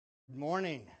Good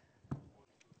morning.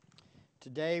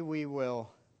 Today we will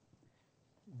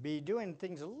be doing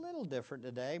things a little different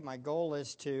today. My goal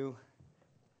is to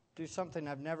do something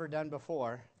I've never done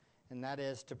before, and that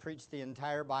is to preach the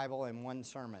entire Bible in one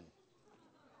sermon.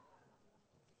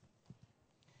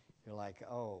 You're like,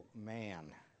 oh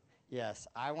man. Yes,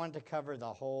 I want to cover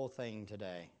the whole thing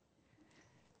today.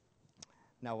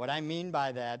 Now what I mean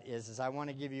by that is I want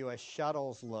to give you a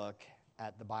shuttle's look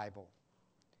at the Bible.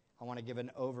 I want to give an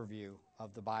overview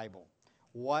of the Bible,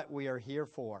 what we are here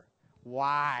for,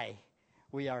 why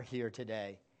we are here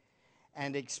today,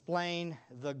 and explain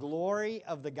the glory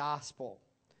of the gospel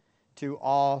to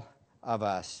all of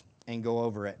us and go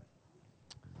over it.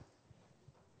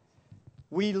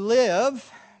 We live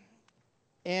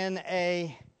in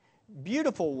a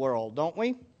beautiful world, don't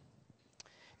we?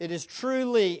 It is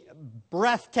truly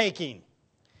breathtaking.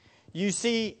 You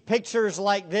see pictures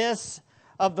like this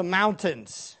of the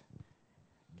mountains.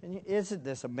 Isn't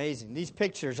this amazing? These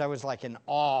pictures, I was like in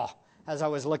awe as I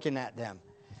was looking at them.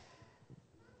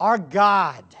 Our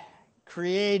God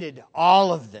created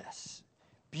all of this.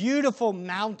 Beautiful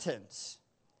mountains.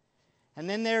 And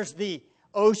then there's the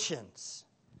oceans.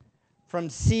 From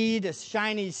sea to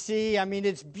shiny sea. I mean,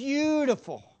 it's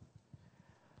beautiful.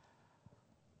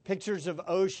 Pictures of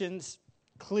oceans,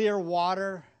 clear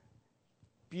water,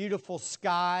 beautiful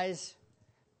skies,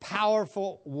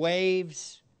 powerful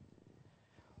waves.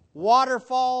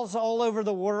 Waterfalls all over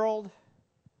the world.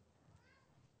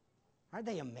 Aren't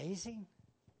they amazing?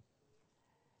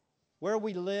 Where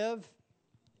we live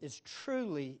is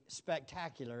truly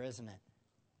spectacular, isn't it?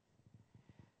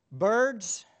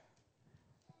 Birds,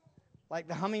 like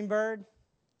the hummingbird,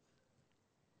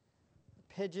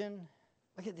 pigeon.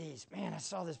 Look at these. Man, I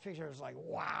saw this picture. I was like,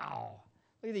 wow.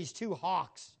 Look at these two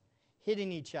hawks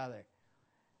hitting each other,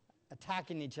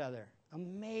 attacking each other.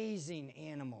 Amazing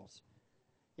animals.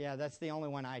 Yeah, that's the only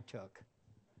one I took.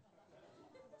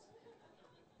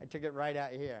 I took it right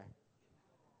out here.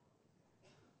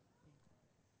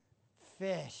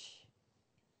 Fish.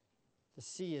 The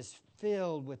sea is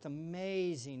filled with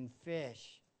amazing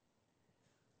fish.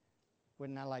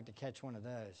 Wouldn't I like to catch one of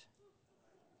those?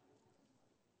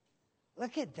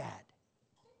 Look at that.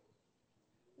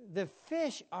 The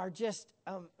fish are just,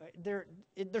 they're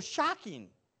shocking.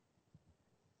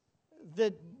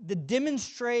 The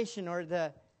demonstration or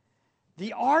the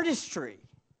artistry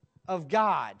of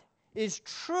God is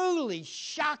truly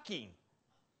shocking.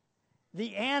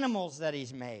 The animals that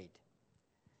He's made.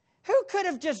 Who could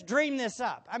have just dreamed this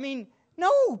up? I mean,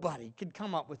 nobody could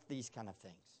come up with these kind of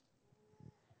things.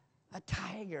 A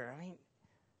tiger, I mean,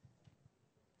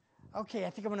 okay, I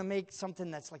think I'm going to make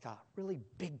something that's like a really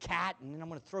big cat, and then I'm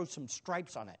going to throw some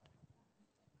stripes on it.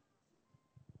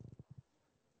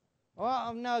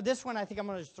 Well, no, this one I think I'm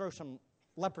going to just throw some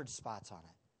leopard spots on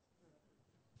it.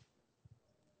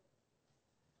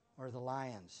 Or the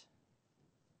lions.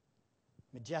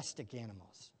 Majestic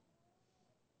animals.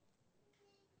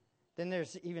 Then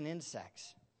there's even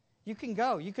insects. You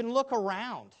can look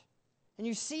around, and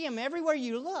you see them everywhere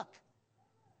you look.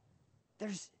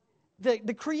 There's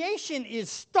the creation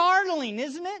is startling,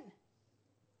 isn't it?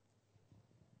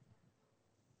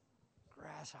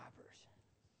 Grasshoppers.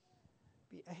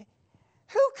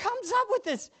 Who comes up with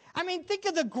this? I mean, think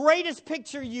of the greatest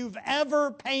picture you've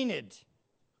ever painted.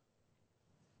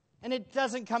 And it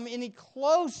doesn't come even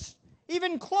close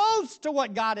to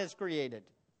what God has created.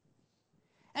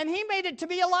 And He made it to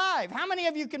be alive. How many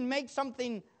of you can make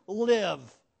something live?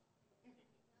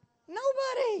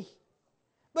 Nobody.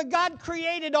 But God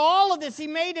created all of this. He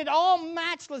made it all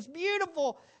matchless,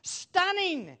 beautiful,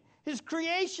 stunning. His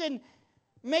creation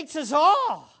makes us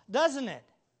awe, doesn't it?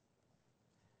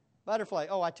 Butterfly.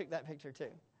 Oh, I took that picture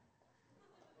too.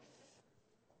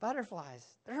 Butterflies.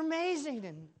 They're amazing.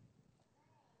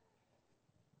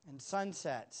 And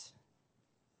sunsets.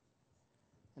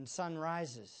 And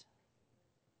sunrises.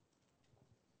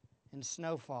 And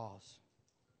snowfalls.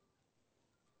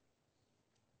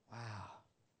 Wow.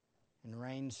 And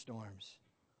rainstorms.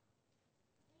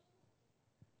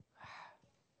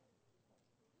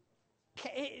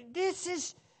 This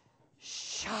is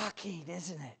shocking,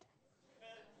 isn't it?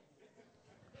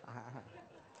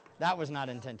 That was not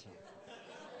intentional.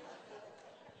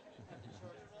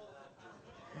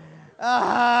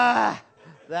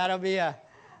 That'll be a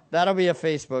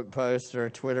Facebook post or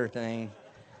a Twitter thing.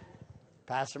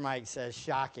 Pastor Mike says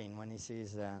shocking when he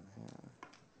sees that. Yeah.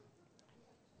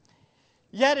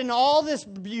 Yet in all this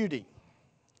beauty,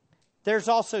 there's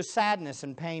also sadness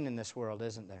and pain in this world,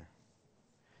 isn't there?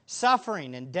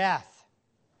 Suffering and death.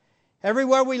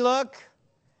 Everywhere we look,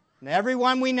 and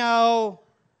everyone we know,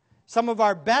 some of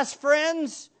our best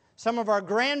friends, some of our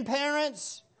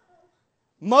grandparents.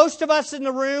 Most of us in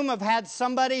the room have had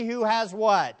somebody who has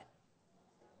what?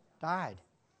 Died.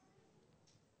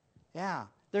 Yeah.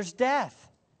 There's death.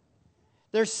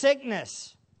 There's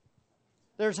sickness.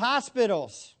 There's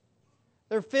hospitals.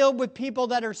 They're filled with people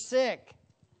that are sick.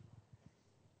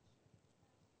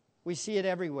 We see it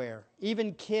everywhere.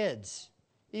 Even kids.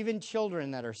 Even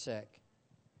children that are sick.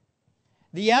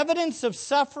 The evidence of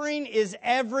suffering is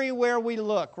everywhere we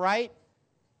look, right?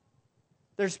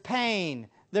 There's pain.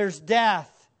 There's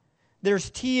death. There's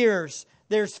tears.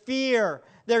 There's fear.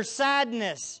 There's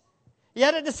sadness.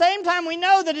 Yet at the same time, we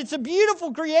know that it's a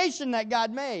beautiful creation that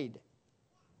God made.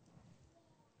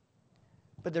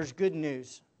 But there's good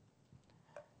news.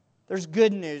 There's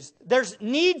good news. There's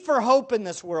need for hope in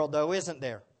this world, though, isn't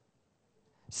there?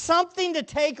 Something to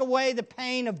take away the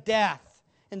pain of death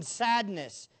and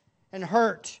sadness and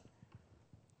hurt.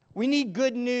 We need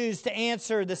good news to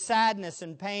answer the sadness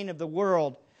and pain of the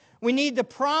world. We need the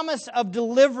promise of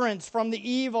deliverance from the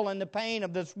evil and the pain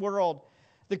of this world.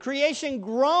 The creation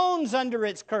groans under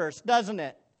its curse, doesn't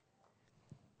it?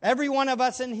 Every one of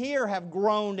us in here have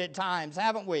groaned at times,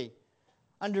 haven't we?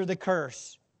 Under the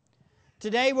curse.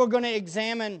 Today we're going to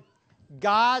examine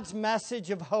God's message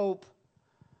of hope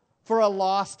for a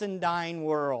lost and dying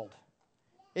world.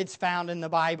 It's found in the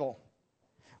Bible.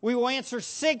 We will answer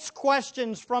 6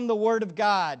 questions from the Word of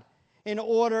God in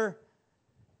order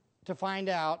to find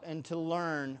out and to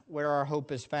learn where our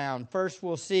hope is found. First,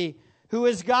 we'll see who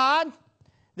is God.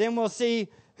 Then we'll see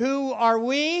who are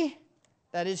we,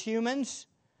 that is humans.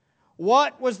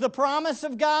 What was the promise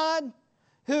of God?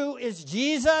 Who is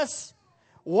Jesus?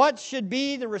 What should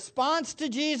be the response to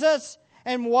Jesus?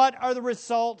 And what are the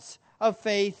results of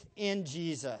faith in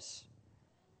Jesus?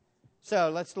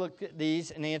 So let's look at these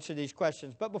and answer these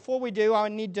questions. But before we do,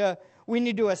 we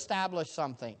need to establish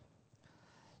something.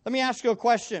 Let me ask you a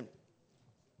question.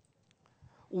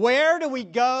 Where do we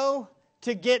go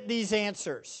to get these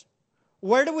answers?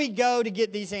 Where do we go to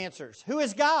get these answers? Who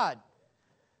is God?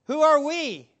 Who are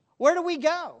we? Where do we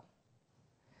go?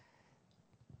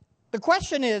 The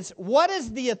question is, what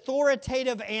is the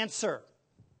authoritative answer?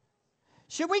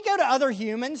 Should we go to other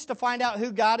humans to find out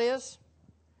who God is?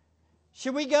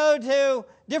 Should we go to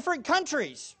different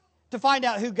countries to find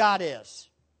out who God is?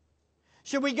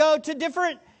 Should we go to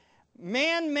different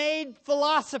man-made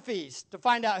philosophies to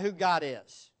find out who God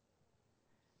is?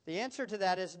 The answer to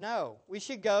that is no. We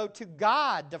should go to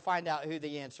God to find out who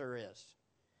the answer is.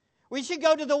 We should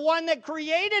go to the one that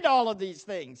created all of these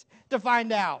things to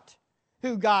find out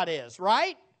who God is,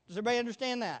 right? Does everybody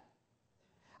understand that?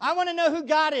 I want to know who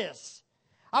God is.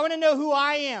 I want to know who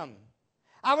I am.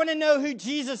 I want to know who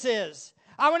Jesus is.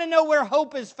 I want to know where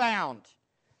hope is found.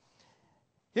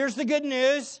 Here's the good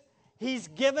news. He's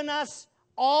given us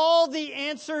all the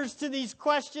answers to these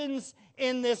questions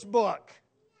in this book,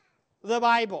 the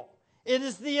Bible. It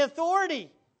is the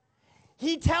authority.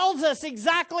 He tells us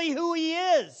exactly who He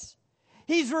is.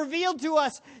 He's revealed to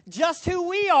us just who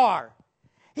we are.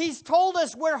 He's told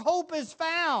us where hope is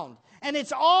found. And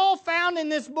it's all found in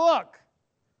this book.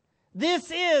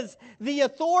 This is the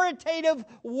authoritative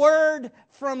word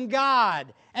from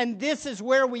God. And this is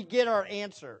where we get our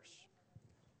answers.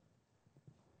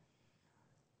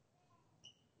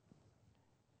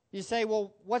 You say,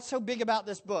 well, what's so big about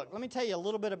this book? Let me tell you a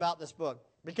little bit about this book.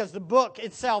 Because the book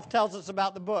itself tells us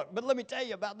about the book. But let me tell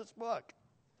you about this book.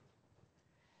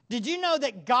 Did you know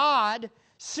that God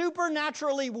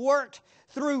supernaturally worked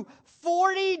through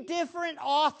 40 different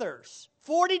authors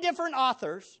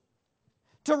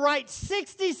to write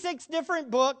 66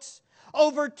 different books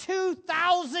over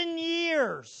 2,000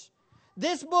 years?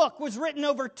 This book was written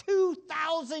over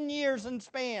 2,000 years in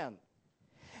span.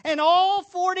 And all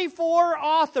 44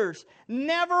 authors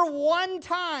never one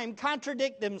time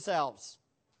contradict themselves.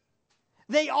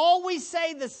 They always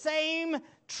say the same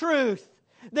truth.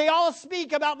 They all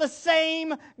speak about the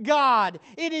same God.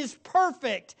 It is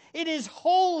perfect. It is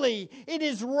holy. It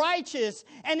is righteous.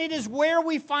 And it is where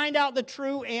we find out the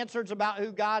true answers about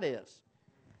who God is.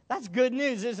 That's good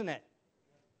news, isn't it?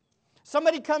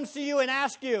 Somebody comes to you and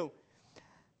asks you,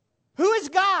 who is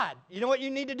God? You know what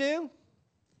you need to do?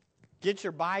 Get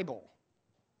your Bible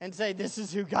and say, this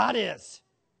is who God is.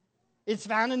 It's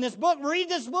found in this book. Read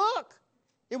this book.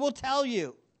 It will tell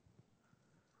you.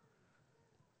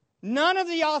 None of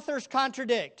the authors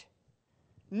contradict.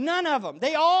 None of them.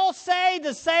 They all say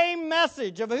the same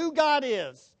message of who God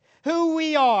is, who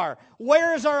we are,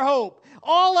 where is our hope.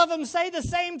 All of them say the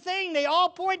same thing. They all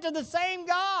point to the same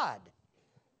God.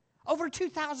 Over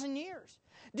 2,000 years.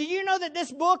 Do you know that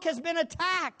this book has been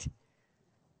attacked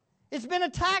It's been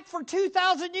attacked for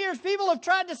 2,000 years. People have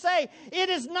tried to say it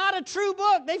is not a true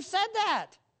book. They've said that.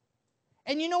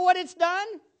 And you know what it's done?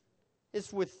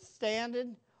 It's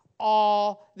withstanded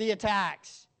all the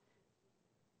attacks.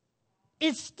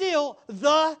 It's still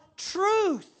the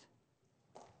truth.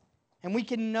 And we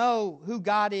can know who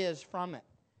God is from it.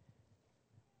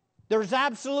 There's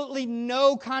absolutely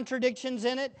no contradictions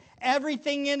in it.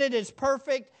 Everything in it is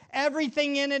perfect.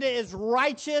 Everything in it is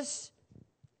righteous.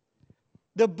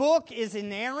 The book is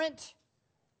inerrant.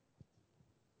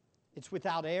 It's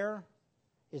without error.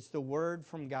 It's the Word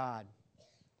from God.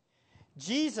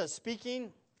 Jesus,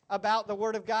 speaking about the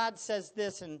Word of God, says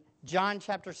this in John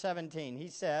chapter 17. He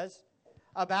says,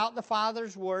 about the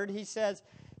Father's Word, He says,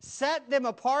 set them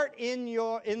apart in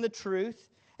the truth.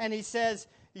 And He says,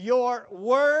 your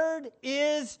Word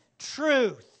is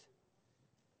truth.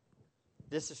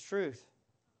 This is truth.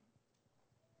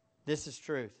 This is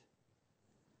truth.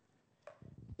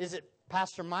 Is it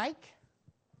Pastor Mike?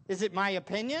 Is it my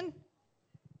opinion?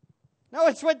 No,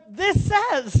 it's what this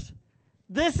says.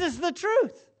 This is the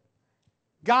truth.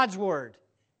 God's Word.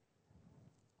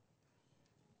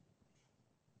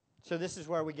 So this is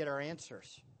where we get our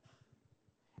answers.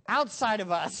 Outside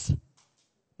of us,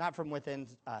 not from within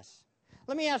us.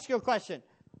 Let me ask you a question.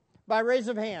 By raise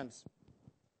of hands,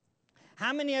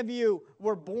 how many of you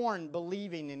were born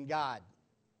believing in God?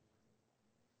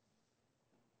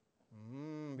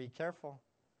 Be careful.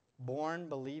 Born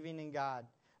believing in God.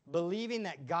 Believing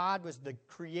that God was the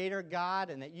Creator God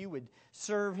and that you would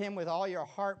serve Him with all your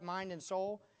heart, mind, and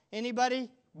soul. Anybody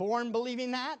born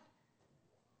believing that?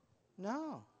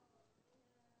 No.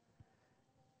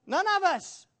 None of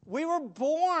us. We were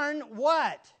born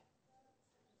what?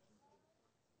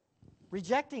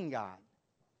 Rejecting God.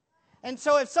 And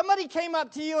so if somebody came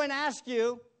up to you and asked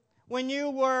you when you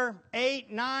were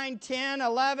 8, 9, 10,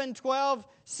 11, 12,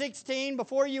 16,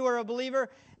 before you were a believer,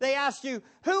 they asked you,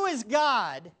 who is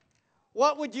God?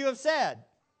 What would you have said?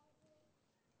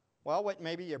 Well, what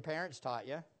maybe your parents taught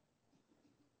you.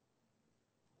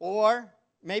 Or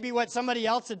maybe what somebody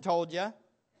else had told you.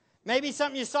 Maybe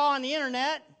something you saw on the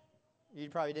internet. You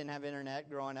probably didn't have internet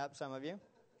growing up, some of you.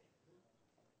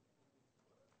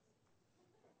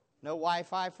 No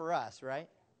Wi-Fi for us, right?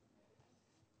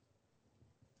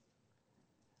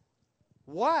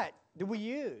 What do we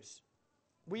use?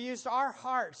 We used our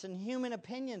hearts and human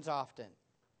opinions often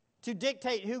to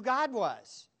dictate who God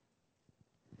was.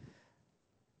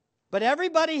 But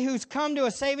everybody who's come to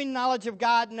a saving knowledge of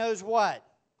God knows what?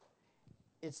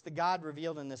 It's the God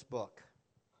revealed in this book.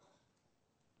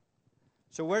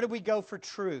 So where do we go for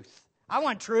truth? I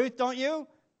want truth, don't you?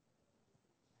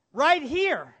 Right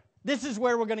here. This is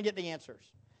where we're going to get the answers.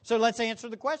 So let's answer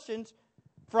the questions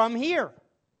from here.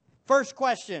 First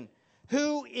question,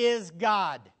 who is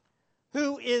God?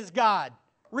 Who is God?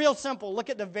 Real simple. Look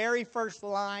at the very first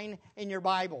line in your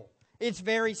Bible. It's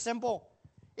very simple.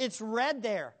 It's read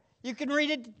there. You can read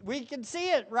it. We can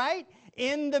see it, right?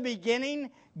 In the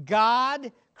beginning,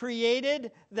 God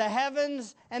created the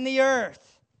heavens and the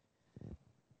earth.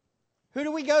 Who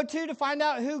do we go to find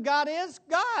out who God is?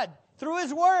 God, through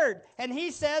His Word. And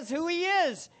He says who He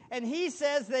is. And He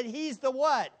says that He's the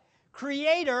what?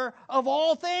 Creator of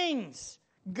all things.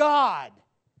 God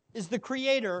is the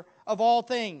creator of all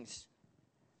things.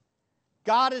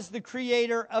 God is the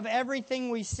creator of everything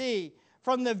we see.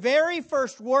 From the very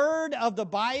first word of the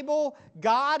Bible,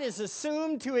 God is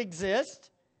assumed to exist.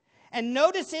 And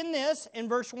notice in this, in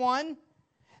verse 1,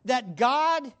 that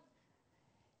God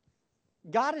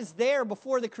is there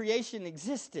before the creation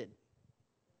existed.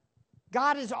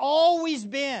 God has always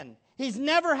been. He's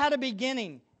never had a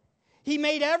beginning. He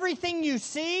made everything you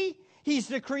see. He's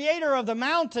the creator of the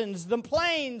mountains, the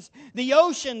plains, the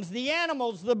oceans, the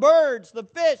animals, the birds, the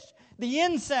fish, the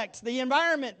insects, the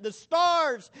environment, the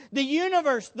stars, the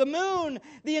universe, the moon.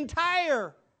 The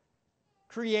entire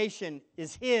creation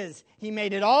is His. He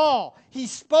made it all. He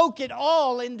spoke it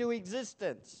all into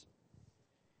existence.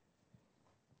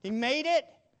 He made it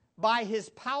by His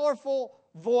powerful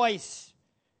voice.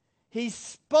 He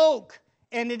spoke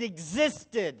and it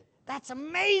existed. That's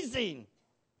amazing.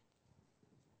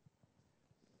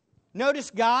 Notice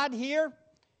God here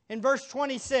in verse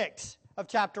 26 of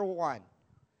chapter 1.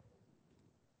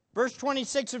 Verse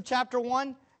 26 of chapter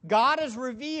 1, God is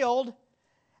revealed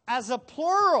as a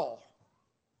plural,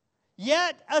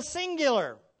 yet a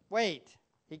singular. Wait,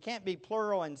 He can't be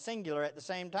plural and singular at the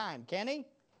same time, can He?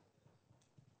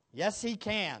 Yes, He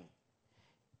can.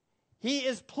 He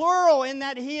is plural in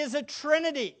that He is a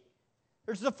Trinity.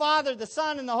 There's the Father, the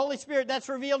Son, and the Holy Spirit. That's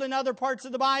revealed in other parts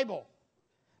of the Bible.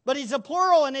 But He's a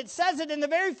plural, and it says it in the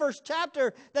very first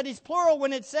chapter that He's plural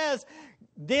when it says,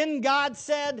 Then God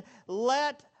said,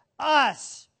 let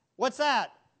us, what's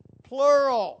that?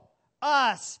 Plural,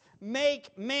 us,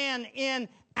 make man in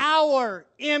our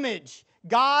image.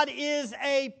 God is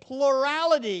a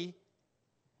plurality.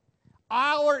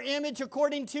 Our image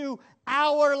according to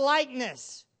our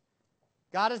likeness.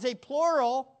 God is a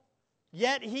plural,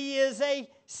 yet He is a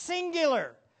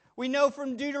singular. We know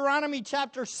from Deuteronomy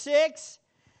chapter 6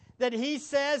 that He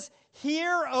says,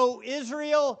 hear, O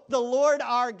Israel, the Lord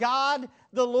our God,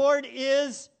 the Lord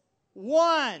is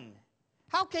one.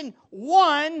 How can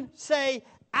one say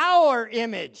our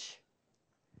image?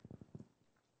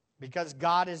 Because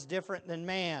God is different than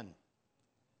man.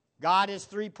 God is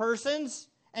three persons,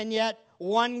 and yet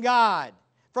one God.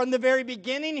 From the very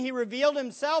beginning, He revealed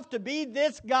Himself to be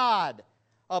this God,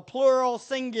 a plural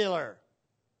singular.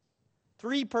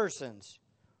 Three persons,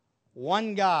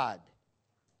 one God.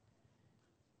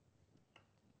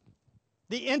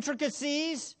 The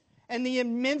intricacies and the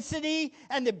immensity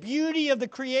and the beauty of the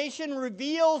creation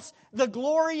reveals the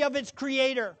glory of its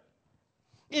Creator.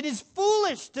 It is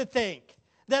foolish to think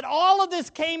that all of this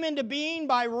came into being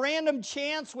by random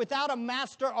chance without a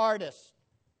master artist.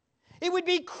 It would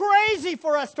be crazy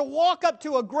for us to walk up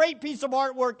to a great piece of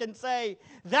artwork and say,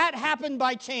 that happened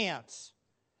by chance.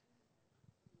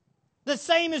 The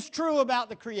same is true about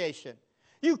the creation.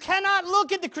 You cannot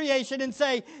look at the creation and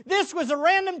say, this was a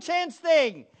random chance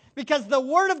thing, because the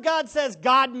Word of God says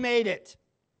God made it.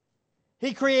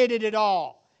 He created it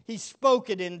all. He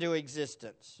spoke it into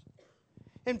existence.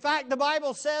 In fact, the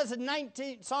Bible says in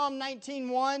Psalm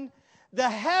 19:1, the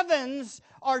heavens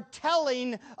are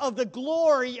telling of the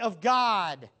glory of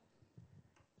God,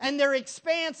 and their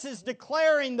expanse is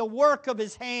declaring the work of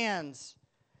His hands.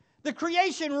 The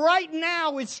creation right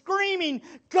now is screaming,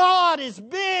 God is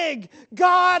big,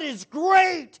 God is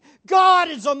great, God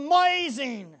is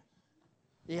amazing.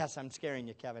 Yes, I'm scaring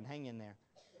you, Kevin. Hang in there.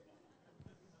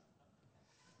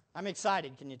 I'm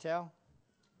excited, can you tell?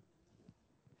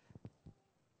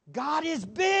 God is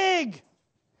big.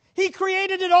 He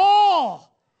created it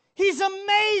all. He's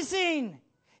amazing.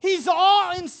 He's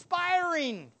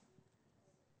awe-inspiring.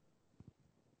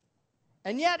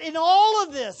 And yet in all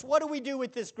of this, what do we do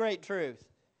with this great truth?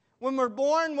 When we're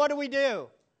born, what do?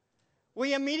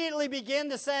 We immediately begin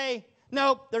to say,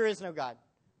 nope, there is no God.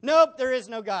 Nope, there is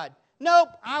no God. Nope,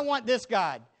 I want this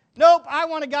God. Nope, I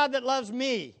want a God that loves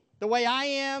me the way I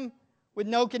am with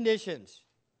no conditions.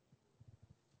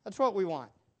 That's what we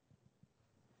want.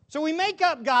 So we make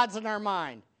up gods in our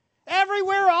mind.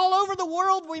 Everywhere, all over the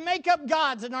world, we make up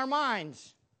gods in our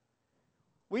minds.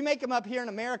 We make them up here in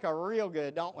America real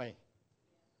good, don't we?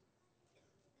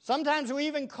 Sometimes we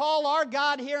even call our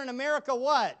God here in America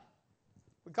what?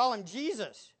 We call Him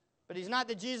Jesus. But He's not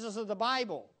the Jesus of the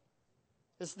Bible.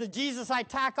 It's the Jesus I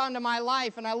tack onto my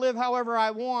life and I live however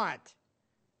I want.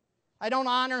 I don't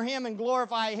honor Him and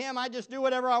glorify Him. I just do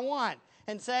whatever I want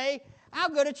and say, I'll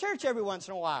go to church every once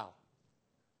in a while.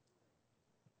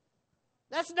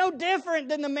 That's no different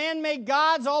than the man-made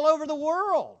gods all over the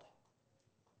world.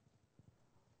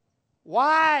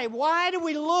 Why? Why do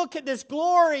we look at this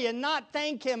glory and not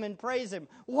thank Him and praise Him?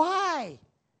 Why?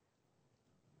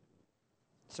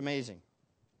 It's amazing.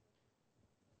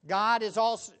 God is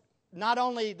also not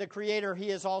only the Creator, He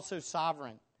is also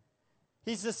sovereign.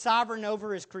 He's the sovereign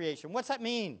over His creation. What's that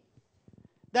mean?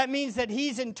 That means that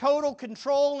He's in total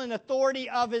control and authority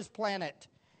of His planet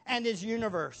and His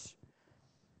universe.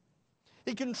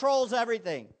 He controls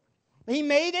everything. He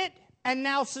made it and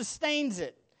now sustains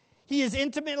it. He is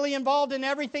intimately involved in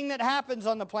everything that happens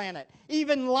on the planet,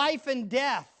 even life and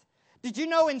death. Did you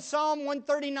know in Psalm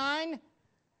 139,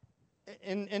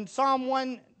 in Psalm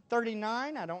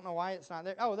 139, I don't know why it's not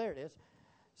there. Oh, there it is.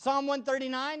 Psalm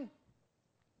 139,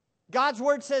 God's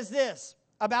Word says this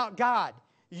about God.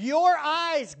 Your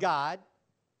eyes, God,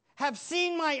 have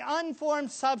seen my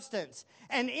unformed substance,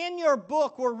 and in your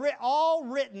book were all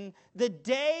written the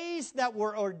days that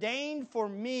were ordained for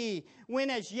me, when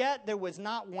as yet there was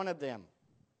not one of them.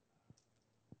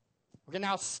 Okay,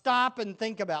 now stop and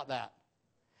think about that.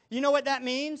 You know what that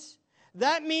means?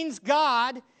 That means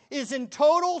God is in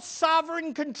total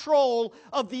sovereign control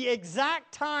of the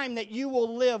exact time that you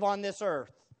will live on this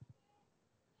earth.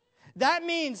 That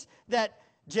means that,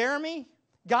 Jeremy,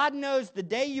 God knows the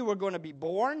day you are going to be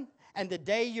born and the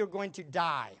day you're going to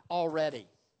die already.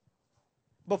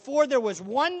 Before there was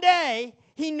one day,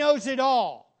 He knows it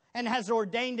all and has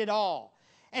ordained it all.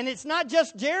 And it's not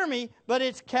just Jeremy, but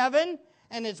it's Kevin,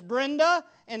 and it's Brenda,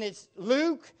 and it's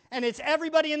Luke, and it's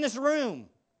everybody in this room.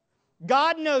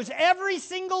 God knows every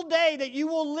single day that you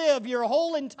will live your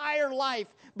whole entire life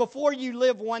before you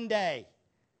live one day.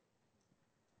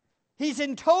 He's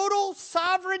in total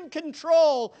sovereign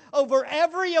control over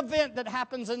every event that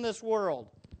happens in this world.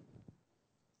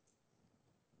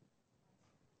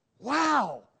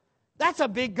 Wow, that's a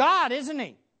big God, isn't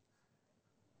He?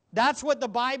 That's what the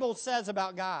Bible says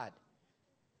about God.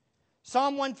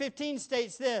 Psalm 115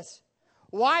 states this: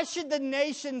 why should the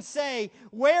nations say,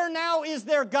 where now is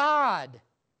their God?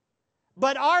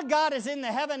 But our God is in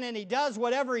the heaven and He does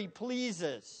whatever He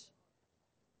pleases.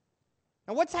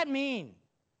 Now what's that mean?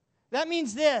 That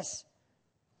means this,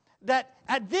 that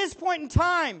at this point in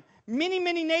time, many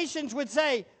nations would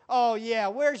say, oh yeah,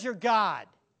 where's your God?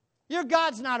 Your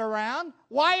God's not around.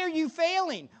 Why are you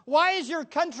failing? Why is your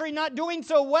country not doing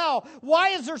so well?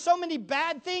 Why is there so many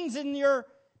bad things in your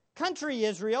country,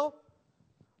 Israel?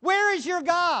 Where is your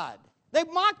God? They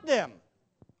mocked them.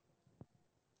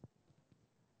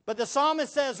 But the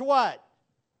psalmist says what?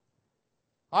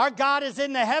 Our God is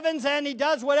in the heavens and He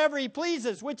does whatever He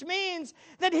pleases, which means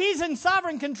that He's in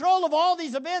sovereign control of all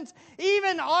these events,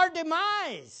 even our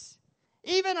demise,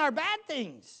 even our bad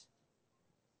things.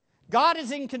 God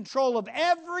is in control of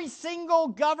every single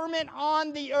government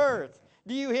on the earth.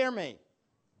 Do you hear me?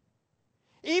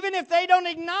 Even if they don't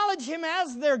acknowledge Him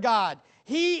as their God,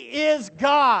 He is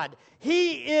God.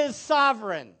 He is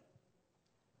sovereign.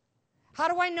 How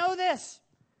do I know this?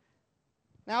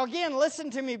 Now again, listen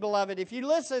to me, beloved. If you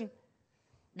listen,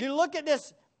 you look at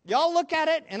this, y'all look at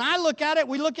it, and I look at it,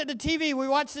 we look at the TV, we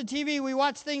watch the TV, we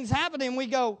watch things happening, and we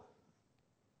go,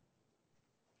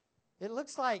 it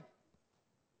looks like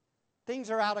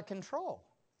things are out of control.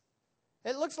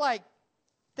 It looks like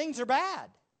things are bad.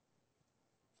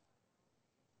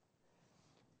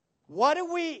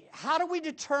 How do we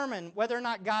determine whether or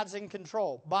not God's in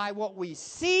control? By what we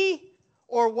see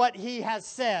or what He has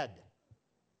said?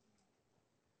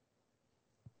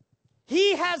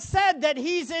 He has said that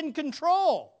He's in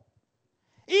control.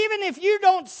 Even if you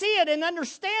don't see it and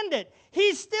understand it,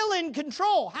 He's still in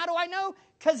control. How do I know?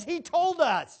 Because He told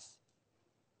us.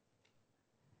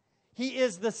 He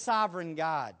is the sovereign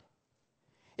God.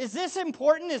 Is this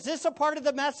important? Is this a part of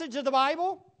the message of the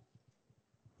Bible?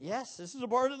 Yes, this is a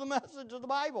part of the message of the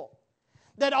Bible.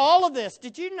 That all of this,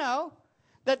 did you know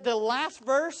that the last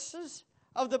verses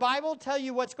of the Bible tell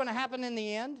you what's going to happen in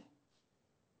the end?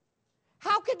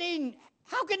 How can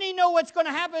he know what's going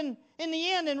to happen in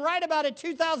the end and write about it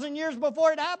 2,000 years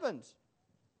before it happens?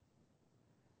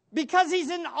 Because He's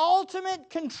in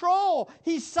ultimate control.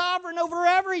 He's sovereign over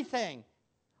everything.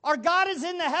 Our God is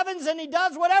in the heavens and He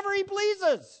does whatever He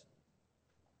pleases.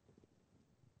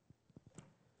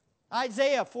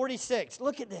 Isaiah 46.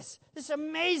 Look at this. This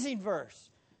amazing verse.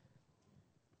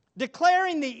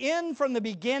 Declaring the end from the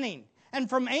beginning, and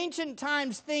from ancient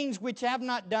times things which have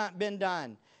not been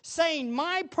done, saying,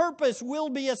 my purpose will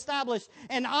be established,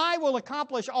 and I will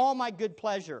accomplish all my good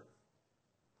pleasure.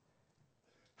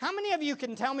 How many of you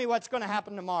can tell me what's going to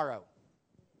happen tomorrow?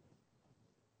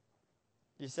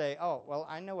 You say, oh, well,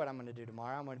 I know what I'm going to do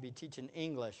tomorrow. I'm going to be teaching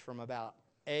English from about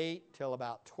 8 till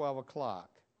about 12 o'clock.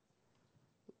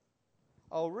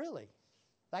 Oh, really?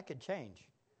 That could change.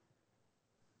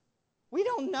 We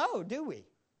don't know, do we?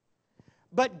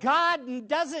 But God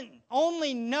doesn't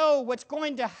only know what's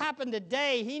going to happen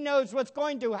today. He knows what's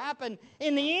going to happen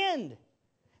in the end.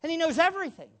 And He knows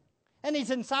everything. And He's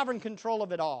in sovereign control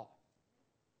of it all.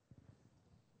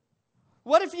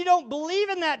 What if you don't believe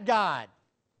in that God?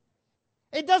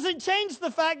 It doesn't change the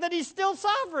fact that He's still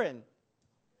sovereign.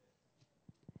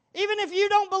 Even if you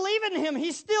don't believe in Him,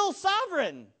 He's still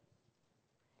sovereign.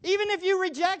 Even if you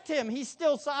reject Him, He's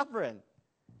still sovereign.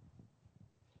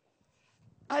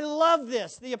 I love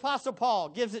this. The Apostle Paul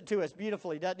gives it to us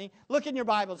beautifully, doesn't he? Look in your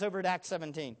Bibles over at Acts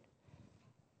 17.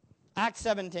 Acts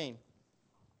 17.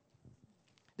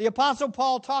 The Apostle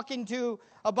Paul talking to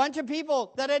a bunch of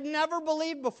people that had never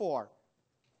believed before.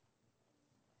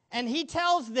 And he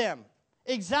tells them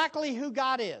exactly who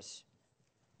God is.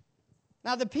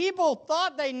 Now, the people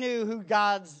thought they knew who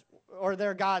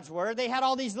their gods were. They had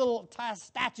all these little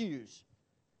statues.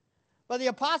 But the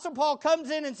Apostle Paul comes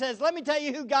in and says, let me tell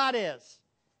you who God is.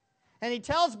 And he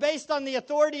tells based on the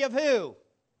authority of who?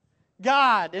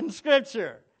 God in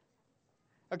Scripture.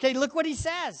 Okay, look what he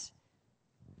says.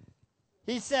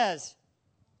 He says,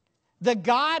 the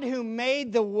God who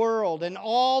made the world and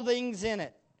all things in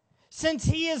it, since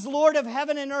He is Lord of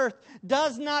heaven and earth,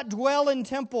 does not dwell in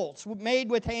temples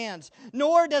made with hands,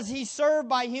 nor does He serve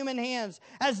by human hands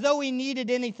as though He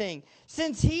needed anything,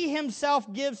 since He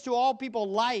Himself gives to all people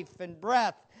life and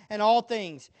breath and all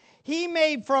things. He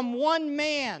made from one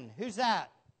man, who's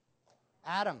that?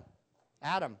 Adam.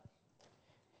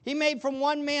 He made from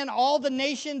one man all the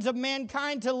nations of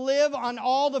mankind to live on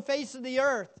all the face of the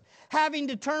earth, having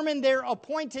determined their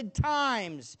appointed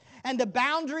times and the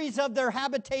boundaries of their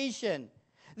habitation,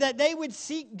 that they would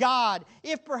seek God,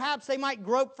 if perhaps they might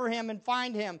grope for Him and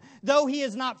find Him, though He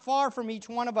is not far from each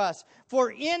one of us.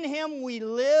 For in Him we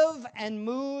live and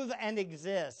move and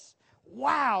exist.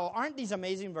 Wow, aren't these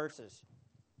amazing verses?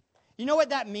 You know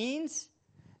what that means?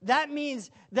 That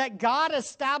means that God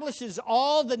establishes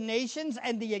all the nations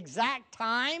and the exact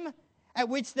time at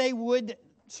which they would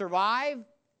survive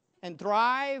and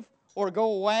thrive or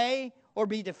go away or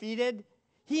be defeated.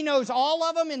 He knows all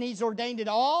of them, and He's ordained it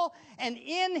all. And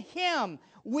in Him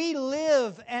we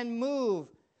live and move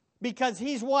because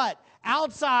He's what?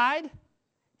 Outside.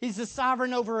 He's the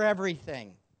sovereign over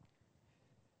everything.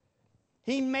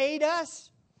 He made us.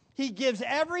 He gives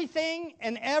everything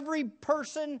and every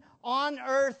person on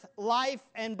earth life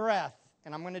and breath.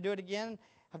 And I'm going to do it again.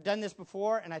 I've done this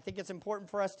before, and I think it's important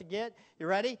for us to get. You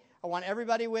ready? I want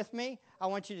everybody with me. I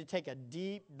want you to take a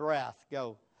deep breath.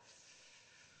 Go.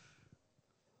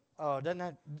 Oh,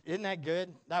 isn't that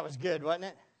good? That was good, wasn't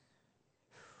it?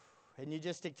 And you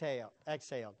just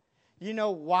exhaled. You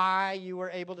know why you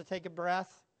were able to take a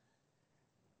breath?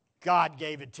 God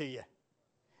gave it to you.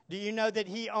 Do you know that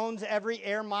He owns every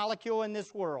air molecule in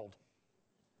this world?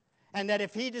 And that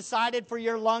if He decided for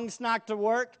your lungs not to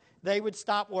work, they would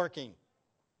stop working?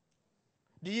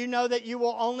 Do you know that you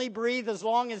will only breathe as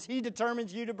long as He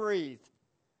determines you to breathe?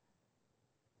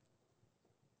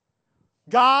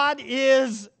 God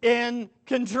is in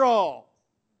control.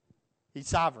 He's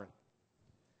sovereign.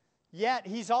 Yet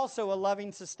He's also a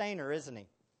loving sustainer, isn't He?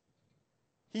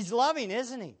 He's loving,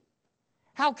 isn't He?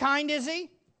 How kind is He?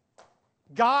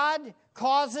 God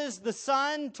causes the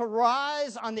sun to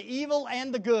rise on the evil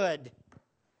and the good,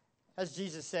 as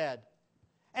Jesus said,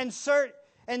 and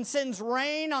sends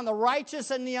rain on the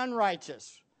righteous and the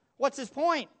unrighteous. What's His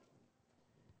point?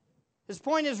 His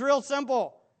point is real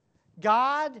simple.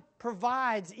 God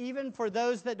provides even for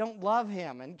those that don't love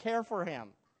Him and care for Him.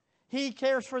 He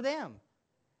cares for them.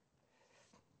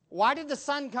 Why did the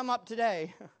sun come up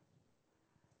today?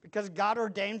 Because God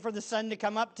ordained for the sun to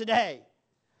come up today.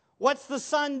 What's the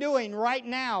sun doing right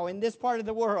now in this part of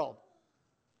the world?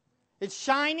 It's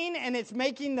shining and it's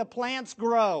making the plants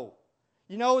grow.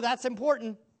 You know that's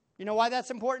important. You know why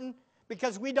that's important?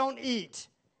 Because we don't eat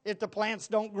if the plants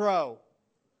don't grow.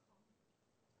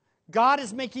 God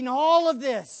is making all of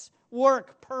this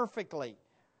work perfectly.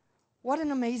 What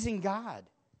an amazing God.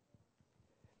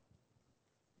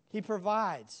 He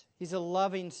provides. He's a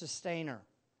loving sustainer.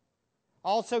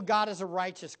 Also, God is a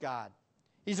righteous God.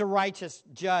 He's a righteous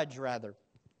judge, rather.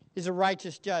 He's a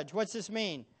righteous judge. What's this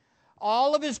mean?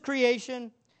 All of His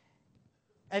creation,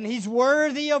 and He's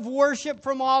worthy of worship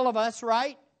from all of us,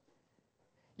 right?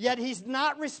 Yet He's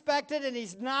not respected, and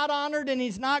He's not honored, and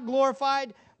He's not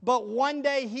glorified, but one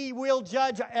day He will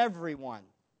judge everyone,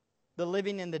 the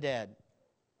living and the dead.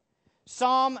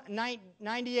 Psalm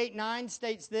 98:9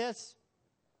 states this.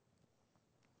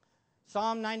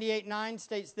 Psalm 98:9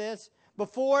 states this.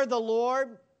 Before the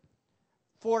Lord,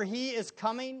 for He is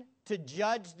coming to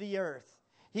judge the earth.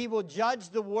 He will judge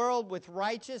the world with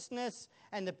righteousness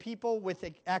and the people with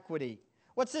equity.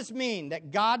 What's this mean?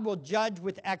 That God will judge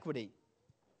with equity,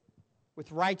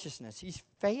 with righteousness. He's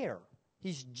fair.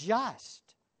 He's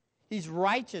just. He's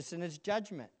righteous in His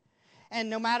judgment. And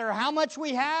no matter how much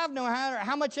we have, no matter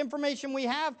how much information we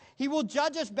have, He will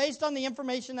judge us based on the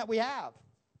information that we have.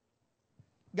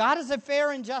 God is a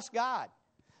fair and just God.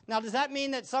 Now, does that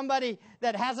mean that somebody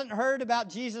that hasn't heard about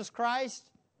Jesus Christ,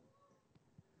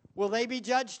 will they be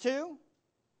judged too?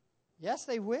 Yes,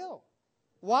 they will.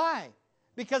 Why?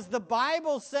 Because the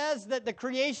Bible says that the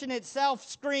creation itself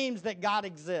screams that God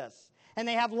exists. And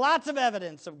they have lots of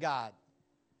evidence of God.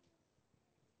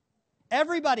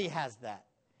 Everybody has that.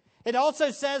 It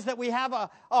also says that we have a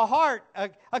heart,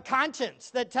 a conscience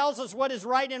that tells us what is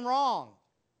right and wrong.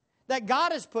 That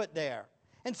God has put there.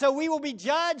 And so we will be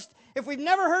judged. If we've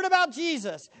never heard about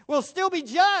Jesus, we'll still be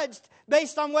judged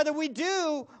based on whether we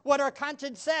do what our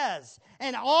conscience says.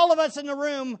 And all of us in the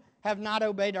room have not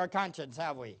obeyed our conscience,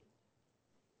 have we?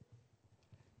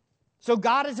 So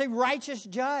God is a righteous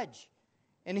judge,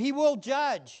 and He will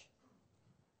judge.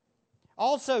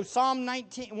 Also, Psalm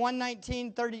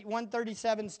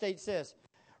 137 states this.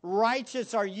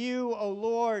 Righteous are you, O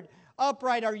Lord.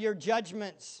 Upright are your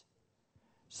judgments.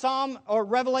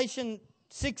 Revelation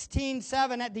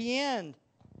 16:7 at the end,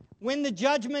 when the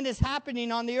judgment is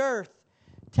happening on the earth,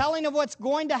 telling of what's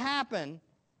going to happen,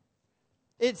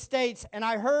 it states, and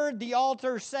I heard the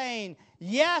altar saying,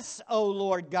 yes, O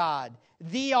Lord God,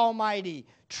 the Almighty,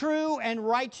 true and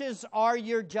righteous are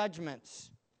your judgments.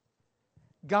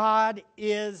 God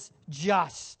is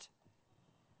just.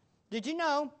 Did you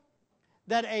know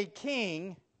that a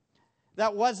king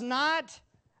that was not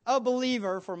a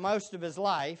believer for most of his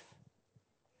life,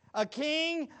 a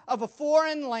king of a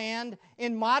foreign land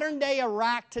in modern-day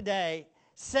Iraq today,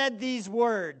 said these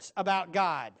words about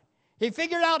God. He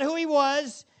figured out who he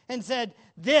was and said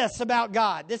this about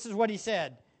God. This is what he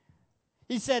said.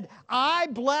 He said, I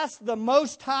bless the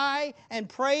Most High and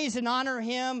praise and honor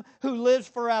Him who lives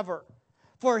forever.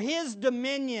 For His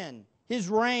dominion, His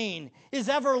reign, is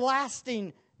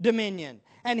everlasting dominion.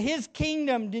 And His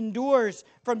kingdom endures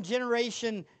from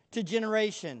generation to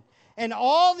generation. And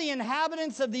all the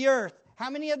inhabitants of the earth, how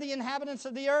many of the inhabitants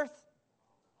of the earth?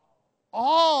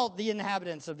 All the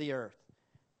inhabitants of the earth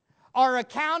are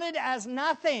accounted as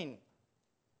nothing.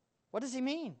 What does he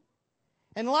mean?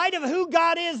 In light of who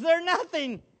God is, they're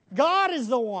nothing. God is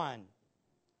the one.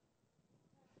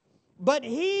 But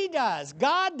He does,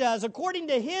 God does, according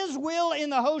to His will in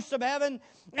the hosts of heaven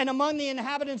and among the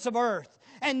inhabitants of earth.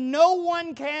 And no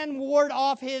one can ward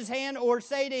off His hand or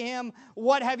say to Him,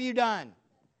 what have you done?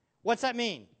 What's that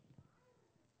mean?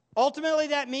 Ultimately,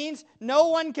 that means no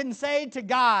one can say to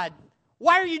God,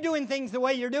 why are you doing things the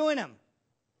way you're doing them?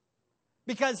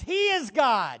 Because He is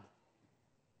God.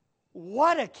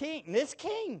 What a king. This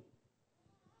king.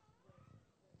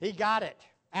 He got it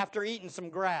after eating some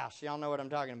grass. Y'all know what I'm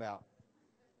talking about.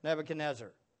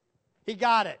 Nebuchadnezzar. He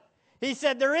got it. He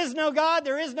said, there is no God,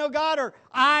 or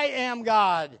I am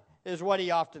God, is what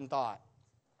he often thought.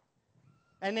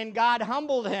 And then God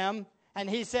humbled him, and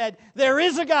he said, there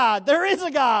is a God.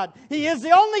 He is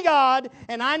the only God,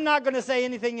 and I'm not going to say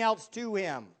anything else to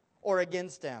Him or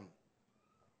against Him.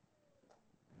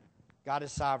 God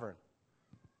is sovereign.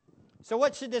 So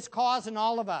what should this cause in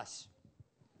all of us?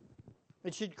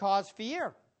 It should cause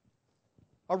fear.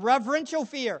 A reverential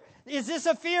fear. Is this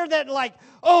a fear that like,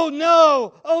 oh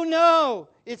no.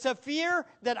 It's a fear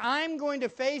that I'm going to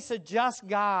face a just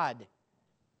God.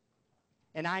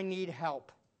 And I need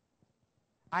help.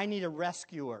 I need a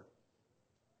rescuer.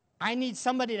 I need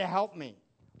somebody to help me.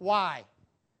 Why?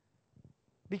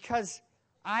 Because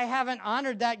I haven't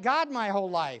honored that God my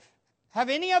whole life. Have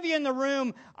any of you in the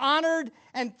room honored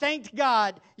and thanked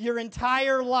God your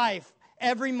entire life,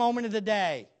 every moment of the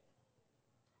day?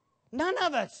 None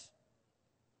of us.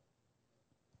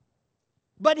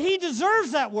 But He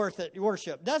deserves that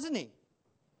worship, doesn't He?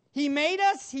 He made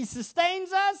us. He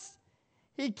sustains us.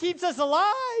 He keeps us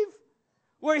alive.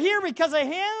 We're here because of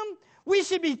Him. We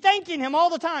should be thanking Him all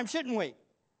the time, shouldn't we?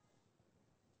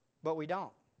 But we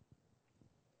don't.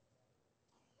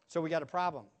 So we got a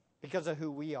problem because of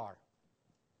who we are.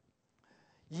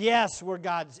 Yes, we're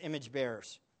God's image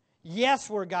bearers. Yes,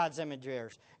 we're God's image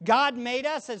bearers. God made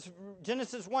us, as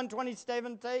Genesis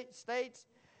 1:27 states.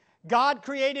 God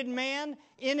created man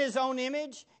in His own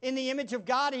image. In the image of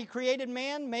God, He created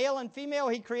man, male and female,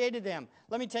 He created them.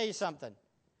 Let me tell you something.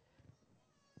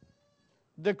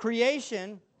 The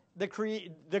creation, the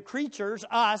creatures,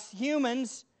 us,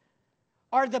 humans,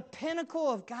 are the pinnacle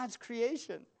of God's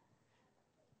creation.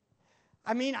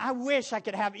 I mean, I wish I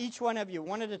could have each one of you,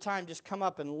 one at a time, just come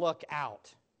up and look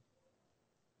out.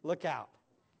 Look out.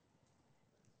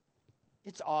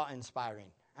 It's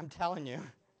awe-inspiring. I'm telling you.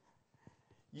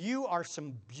 You are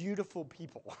some beautiful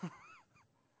people.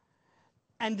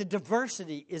 And the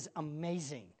diversity is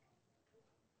amazing.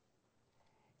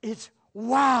 It's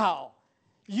wow.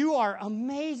 You are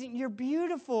amazing. You're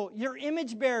beautiful. You're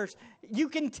image bearers. You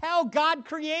can tell God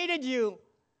created you.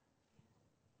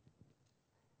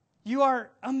 You are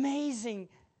amazing.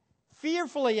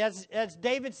 Fearfully, as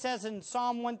David says in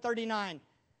Psalm 139,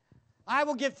 I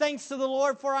will give thanks to the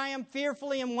Lord, for I am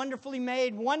fearfully and wonderfully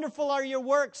made. Wonderful are your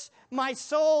works. My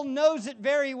soul knows it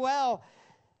very well.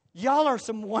 Y'all are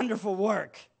some wonderful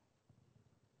work.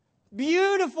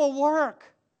 Beautiful work.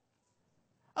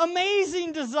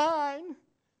 Amazing design.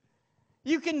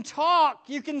 You can talk,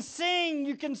 you can sing,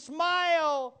 you can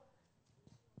smile.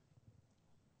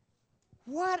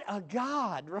 What a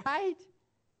God, right?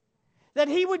 That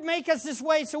He would make us this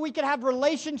way so we could have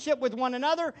relationship with one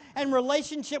another, and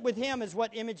relationship with Him is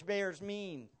what image bearers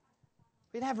mean.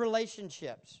 We'd have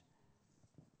relationships.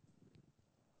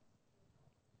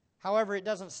 However, it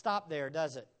doesn't stop there,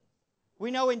 does it?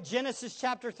 We know in Genesis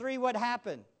chapter 3 what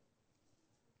happened.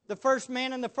 The first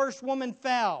man and the first woman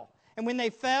fell. And when they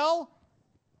fell,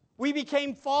 we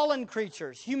became fallen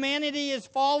creatures. Humanity is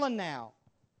fallen now.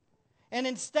 And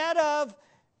instead of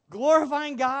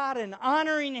glorifying God and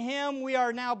honoring Him, we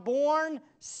are now born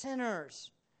sinners.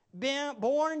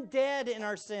 Born dead in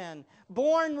our sin.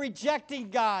 Born rejecting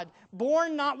God.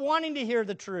 Born not wanting to hear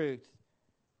the truth.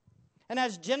 And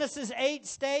as Genesis 8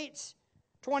 states,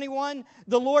 21,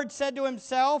 the Lord said to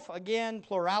Himself, again,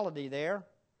 plurality there,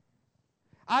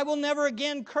 I will never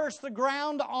again curse the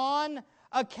ground on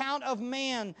account of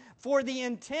man, for the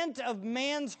intent of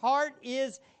man's heart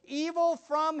is evil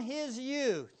from his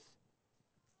youth.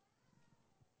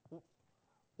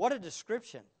 What a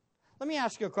description. Let me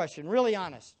ask you a question, really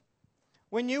honest.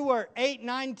 When you were 8,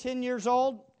 9, 10 years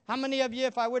old, how many of you,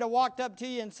 if I would have walked up to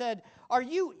you and said, "Are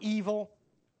you evil?"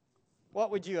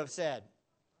 what would you have said?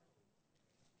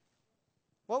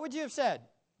 What would you have said?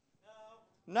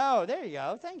 No. No, there you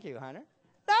go. Thank you, Hunter.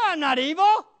 No, I'm not evil.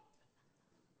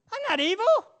 I'm not evil.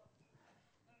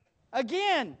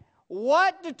 Again,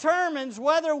 what determines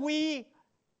whether we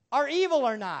are evil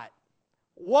or not?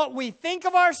 What we think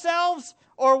of ourselves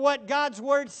or what God's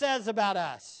Word says about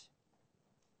us?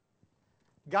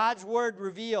 God's Word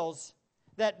reveals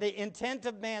that the intent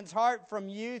of man's heart from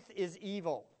youth is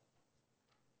evil.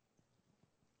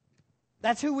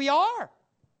 That's who we are.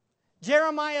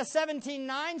 Jeremiah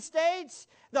 17:9 states,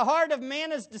 "The heart of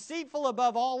man is deceitful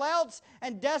above all else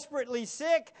and desperately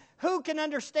sick. Who can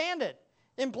understand it?"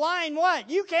 Implying what?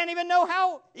 You can't even know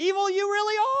how evil you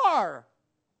really are.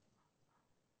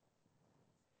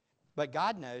 But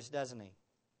God knows, doesn't He?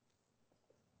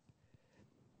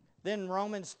 Then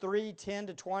Romans 3:10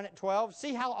 to 12.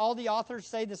 See how all the authors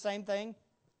say the same thing?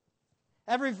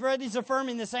 Everybody's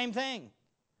affirming the same thing.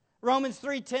 Romans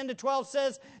 3:10 to 12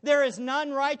 says, "There is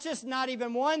none righteous, not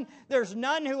even one. There's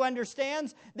none who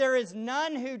understands. There is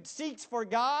none who seeks for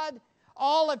God.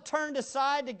 All have turned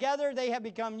aside together. They have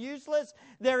become useless.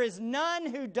 There is none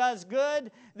who does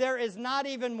good. There is not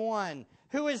even one."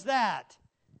 Who is that?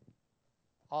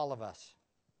 All of us.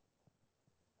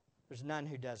 There's none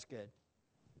who does good.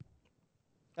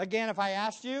 Again, if I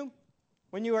asked you,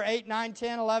 when you were 8, 9,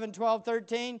 10, 11, 12,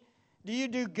 13, do you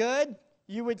do good?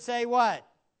 You would say what?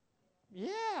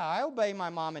 Yeah, I obey my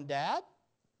mom and dad.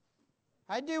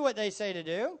 I do what they say to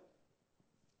do.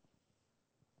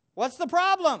 What's the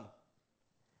problem?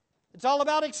 It's all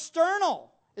about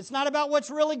external. It's not about what's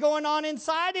really going on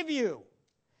inside of you.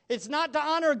 It's not to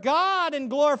honor God and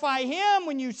glorify Him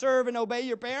when you serve and obey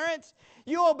your parents.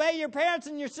 You obey your parents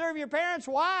and you serve your parents.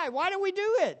 Why? Why do we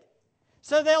do it?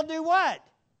 So they'll do what?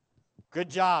 Good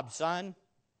job, son.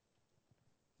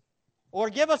 Or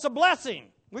give us a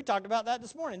blessing. We talked about that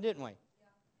this morning, didn't we?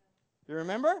 You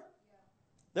remember?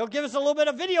 They'll give us a little bit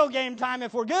of video game time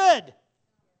if we're good.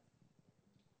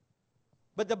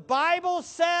 But the Bible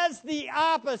says the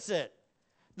opposite.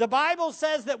 The Bible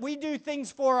says that we do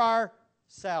things for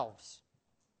ourselves,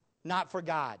 not for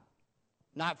God,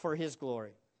 not for His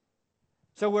glory.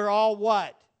 So we're all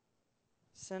what?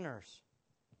 Sinners.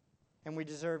 And we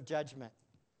deserve judgment.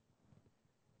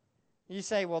 You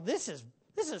say, "Well, this is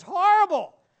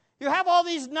horrible. You have all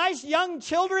these nice young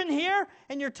children here,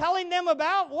 and you're telling them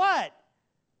about what?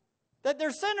 That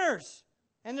they're sinners,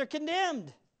 and they're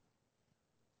condemned."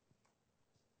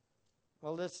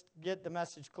 Well, let's get the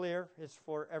message clear. It's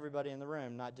for everybody in the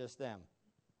room, not just them.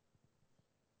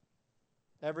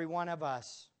 Every one of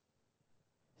us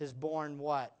is born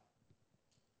what?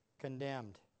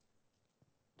 Condemned.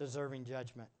 Deserving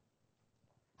judgment.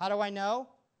 How do I know?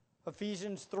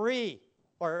 Ephesians 3,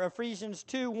 or Ephesians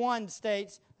 2:1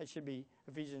 states, that should be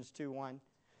Ephesians 2:1.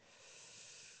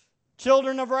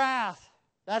 Children of wrath.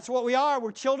 That's what we are.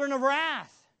 We're children of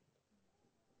wrath.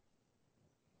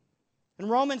 In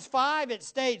Romans 5 it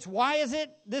states, why is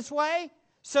it this way?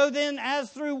 "So then,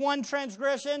 as through one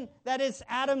transgression, that is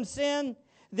Adam's sin,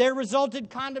 there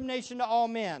resulted condemnation to all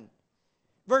men."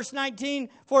 Verse 19,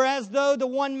 "For as though the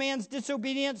one man's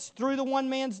disobedience, through the one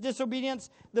man's disobedience,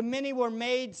 the many were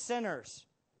made sinners."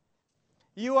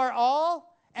 You are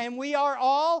all, and we are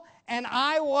all, and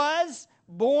I was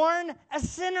born a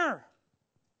sinner.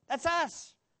 That's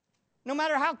us. No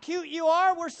matter how cute you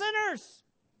are, we're sinners.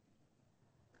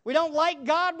 We don't like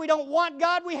God, we don't want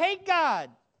God, we hate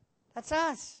God. That's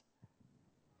us.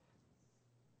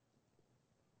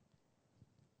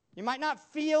 You might not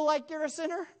feel like you're a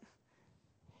sinner.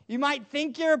 You might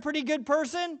think you're a pretty good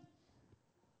person.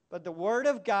 But the Word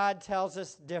of God tells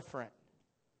us different.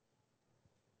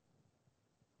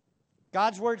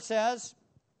 God's Word says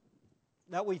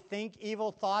that we think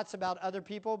evil thoughts about other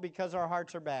people because our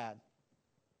hearts are bad.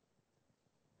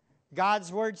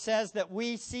 God's Word says that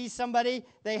we see somebody,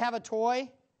 they have a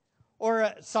toy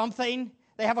or something.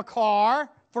 They have a car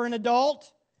for an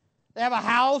adult. They have a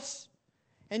house.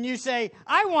 And you say,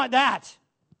 "I want that.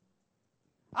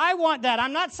 I want that.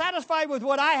 I'm not satisfied with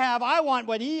what I have. I want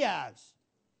what he has."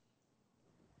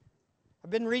 I've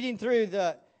been reading through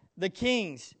the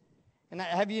Kings. And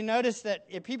have you noticed that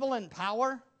if people in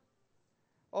power,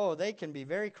 they can be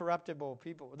very corruptible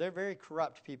people. They're very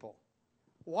corrupt people.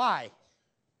 Why?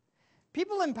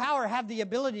 People in power have the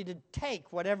ability to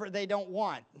take whatever they don't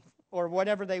want or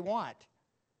whatever they want.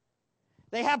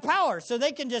 They have power, so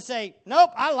they can just say,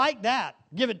 nope, I like that.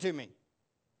 Give it to me.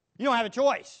 You don't have a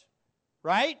choice,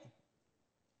 right?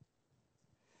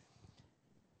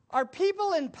 Are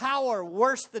people in power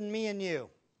worse than me and you?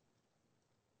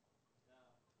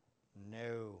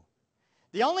 No.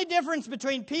 The only difference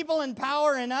between people in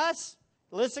power and us,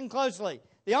 listen closely,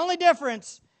 the only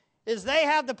difference is they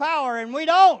have the power and we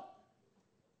don't.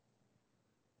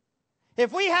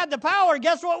 If we had the power,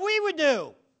 guess what we would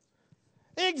do?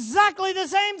 Exactly the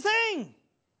same thing.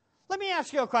 Let me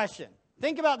ask you a question.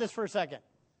 Think about this for a second.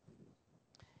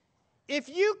 If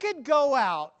you could go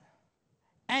out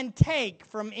and take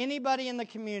from anybody in the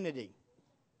community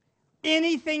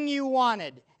anything you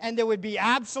wanted, and there would be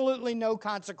absolutely no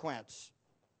consequence,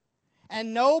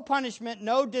 and no punishment,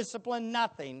 no discipline,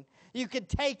 nothing, you could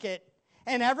take it,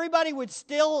 and everybody would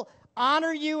still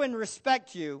honor you and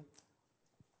respect you,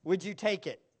 would you take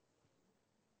it?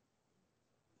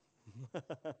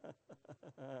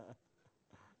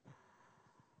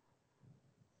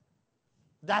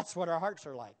 That's what our hearts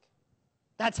are like.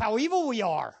 That's how evil we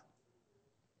are.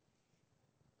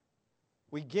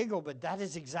 We giggle, but that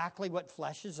is exactly what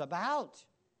flesh is about.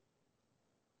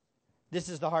 This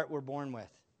is the heart we're born with.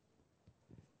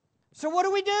 So what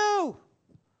do we do?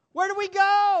 Where do we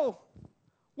go?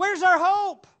 Where's our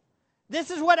hope? This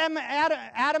is what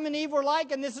Adam and Eve were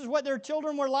like, and this is what their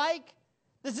children were like.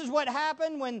 This is what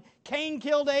happened when Cain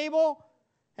killed Abel,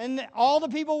 and all the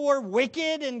people were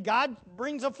wicked, and God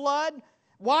brings a flood.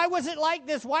 Why was it like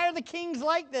this? Why are the kings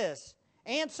like this?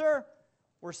 Answer,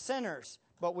 we're sinners,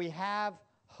 but we have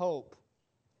hope.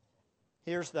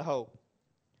 Here's the hope.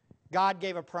 God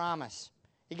gave a promise.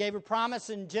 He gave a promise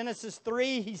in Genesis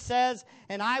 3. He says,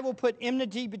 and I will put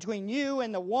enmity between you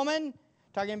and the woman,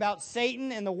 talking about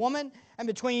Satan and the woman, and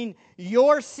between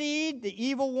your seed, the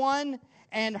evil one,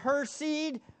 and her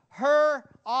seed, her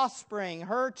offspring,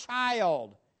 her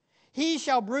child. He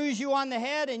shall bruise you on the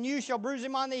head, and you shall bruise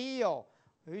him on the heel.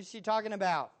 Who's she talking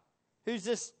about? Who's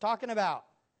this talking about?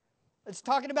 It's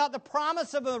talking about the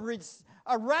promise of a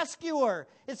rescuer.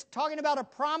 It's talking about a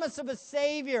promise of a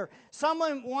Savior.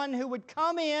 Someone who would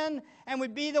come in and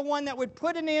would be the one that would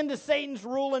put an end to Satan's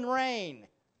rule and reign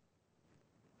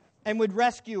and would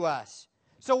rescue us.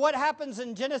 So what happens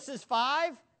in Genesis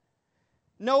 5?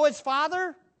 Noah's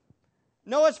father's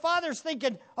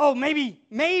thinking, oh,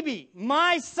 maybe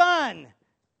my son,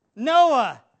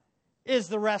 Noah, is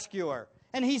the rescuer.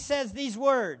 And he says these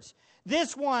words,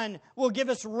 this one will give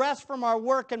us rest from our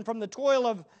work and from the toil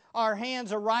of our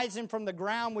hands arising from the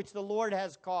ground which the Lord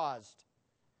has caused,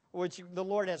 which the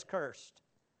Lord has cursed.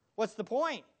 What's the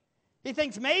point? He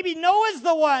thinks maybe Noah's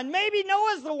the one. Maybe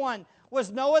Noah's the one.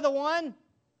 Was Noah the one?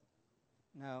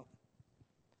 No.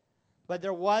 But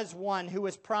there was one who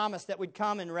was promised that would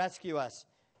come and rescue us.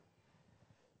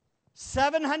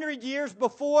 700 years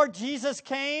before Jesus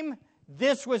came,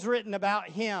 this was written about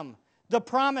him, the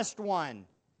promised one,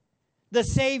 the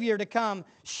Savior to come.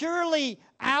 Surely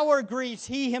our griefs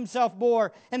he himself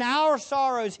bore, and our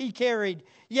sorrows he carried.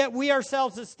 Yet we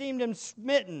ourselves esteemed him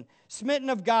smitten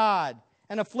of God,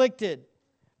 and afflicted.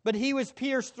 But he was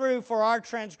pierced through for our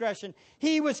transgression.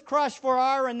 He was crushed for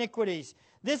our iniquities.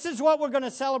 This is what we're going to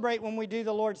celebrate when we do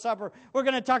the Lord's Supper. We're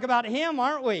going to talk about him,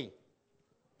 aren't we?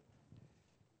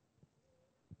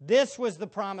 This was the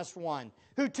promised one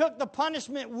who took the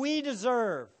punishment we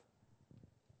deserve.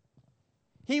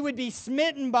 He would be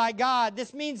smitten by God.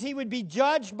 This means he would be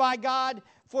judged by God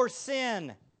for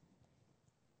sin.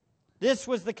 This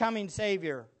was the coming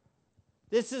Savior.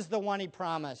 This is the one he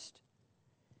promised.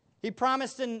 He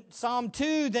promised in Psalm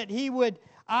 2 that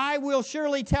I will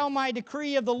surely tell my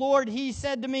decree of the Lord. He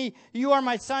said to me, you are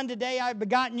my son, today I have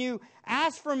begotten you.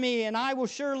 Ask for me, and I will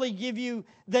surely give you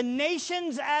the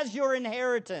nations as your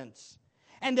inheritance,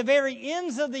 and the very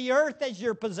ends of the earth as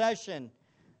your possession.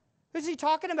 Who's he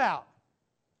talking about?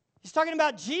 He's talking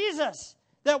about Jesus,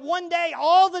 that one day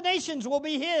all the nations will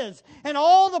be his, and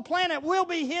all the planet will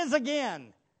be his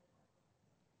again.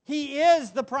 He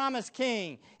is the promised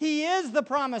King. He is the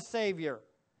promised Savior.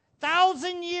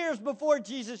 1,000 years before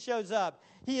Jesus shows up,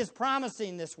 he is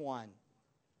promising this one.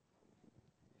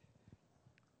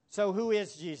 So who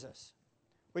is Jesus?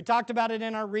 We talked about it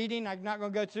in our reading. I'm not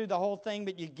going to go through the whole thing,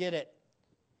 but you get it.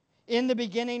 In the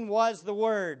beginning was the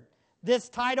Word. This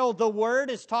title, the Word,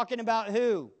 is talking about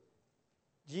who?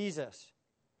 Jesus.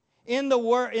 In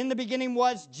the beginning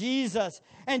was Jesus,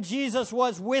 and Jesus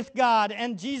was with God,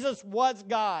 and Jesus was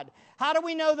God. How do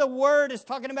we know the Word is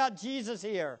talking about Jesus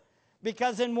here?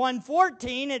 Because in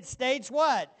 1:14 it states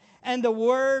what? And the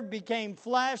Word became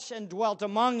flesh and dwelt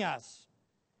among us.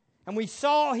 And we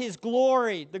saw His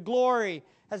glory, the glory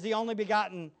as the only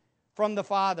begotten from the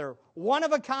Father, one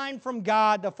of a kind from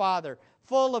God the Father,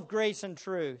 full of grace and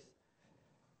truth.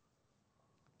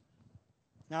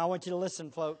 Now I want you to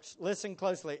listen, folks. Listen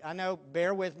closely. I know,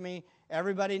 bear with me.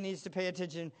 Everybody needs to pay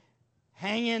attention.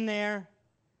 Hang in there.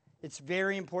 It's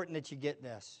very important that you get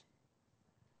this.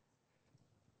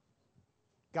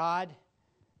 God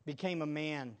became a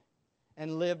man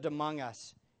and lived among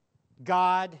us.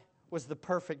 God was the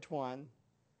perfect one.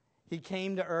 He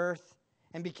came to earth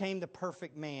and became the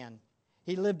perfect man.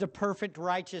 He lived a perfect,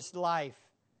 righteous life.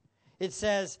 It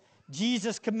says,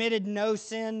 Jesus committed no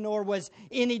sin, nor was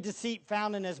any deceit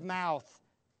found in His mouth,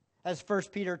 as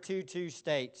 1 Peter 2:2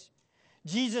 states.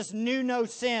 Jesus knew no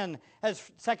sin,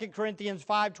 as 2 Corinthians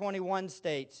 5:21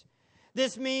 states.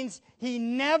 This means He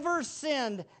never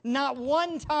sinned, not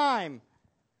one time.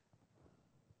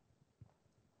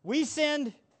 We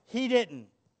sinned, He didn't.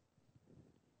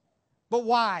 But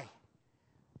why?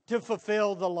 To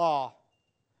fulfill the law.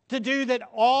 To do that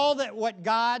all that what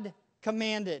God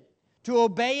commanded. To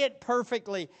obey it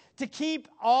perfectly. To keep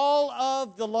all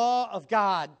of the law of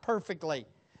God perfectly.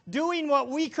 Doing what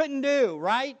we couldn't do,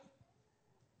 right?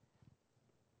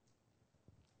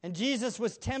 And Jesus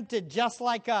was tempted just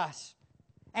like us.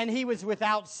 And He was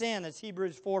without sin, as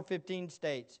Hebrews 4:15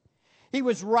 states. He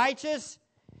was righteous,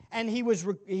 and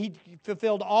He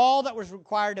fulfilled all that was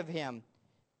required of Him.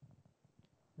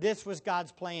 This was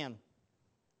God's plan.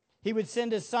 He would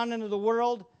send His Son into the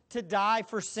world to die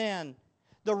for sin.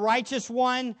 The righteous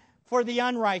one for the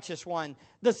unrighteous one.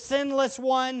 The sinless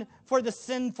one for the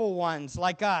sinful ones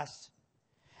like us.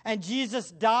 And Jesus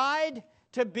died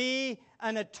to be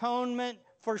an atonement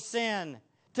for sin,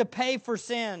 to pay for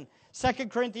sin. 2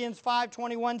 Corinthians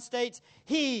 5:21 states,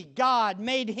 He, God,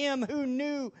 made Him who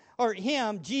knew, or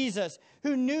Him, Jesus,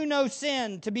 who knew no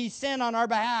sin, to be sin on our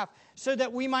behalf, so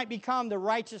that we might become the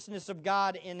righteousness of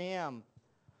God in Him.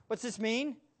 What's this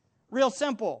mean? Real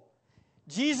simple.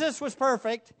 Jesus was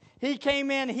perfect. He came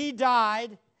in, He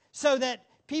died, so that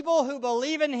people who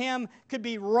believe in Him could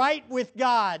be right with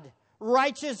God,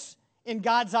 righteous in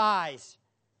God's eyes.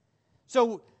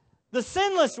 So the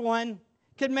sinless one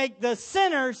could make the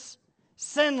sinners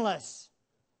sinless.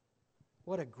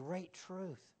 What a great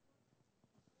truth.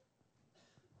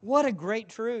 What a great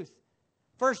truth.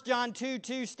 1 John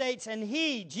 2:2 states, and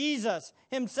He, Jesus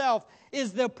Himself,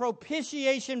 is the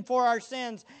propitiation for our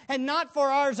sins, and not for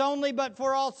ours only, but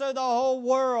for also the whole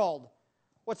world.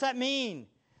 What's that mean?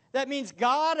 That means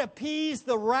God appeased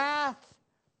the wrath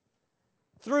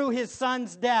through His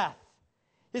Son's death.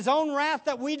 His own wrath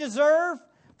that we deserve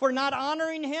for not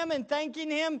honoring Him and thanking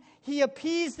Him, He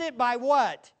appeased it by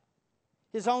what?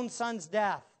 His own Son's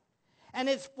death. And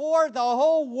it's for the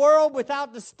whole world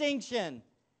without distinction.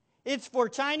 It's for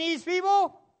Chinese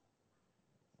people.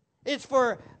 It's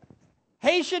for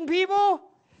Haitian people.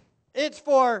 It's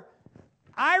for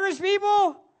Irish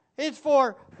people. It's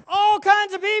for all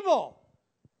kinds of people.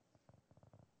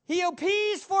 He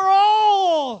appeased for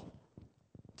all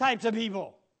types of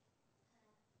people.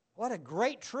 What a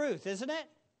great truth, isn't it?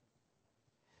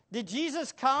 Did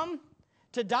Jesus come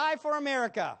to die for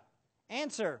America?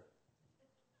 Answer.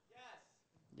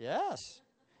 Yes.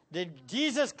 Did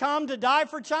Jesus come to die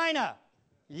for China?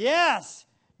 Yes.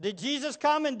 Did Jesus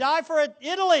come and die for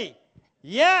Italy?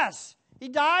 Yes. He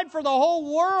died for the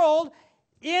whole world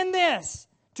in this,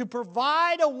 to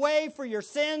provide a way for your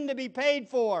sin to be paid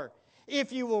for.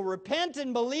 If you will repent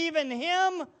and believe in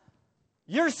Him,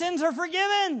 your sins are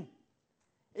forgiven.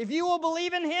 If you will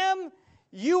believe in Him,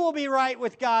 you will be right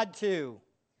with God too.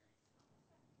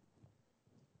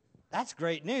 That's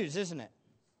great news, isn't it?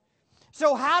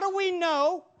 So how do we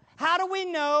know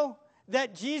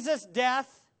that Jesus'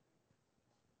 death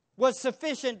was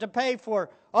sufficient to pay for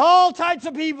all types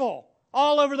of people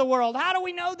all over the world? How do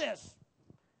we know this?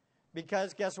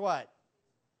 Because guess what?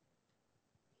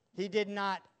 He did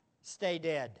not stay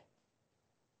dead.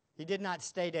 He did not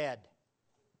stay dead.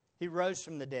 He rose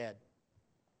from the dead.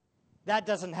 That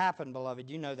doesn't happen, beloved.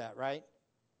 You know that, right?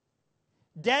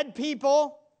 Dead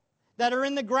people that are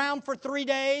in the ground for 3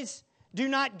 days do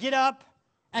not get up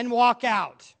and walk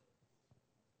out.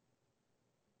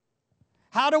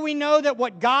 How do we know that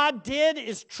what God did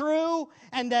is true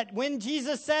and that when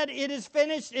Jesus said it is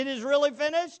finished, it is really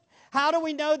finished? How do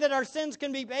we know that our sins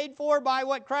can be paid for by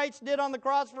what Christ did on the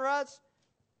cross for us?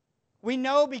 We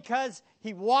know because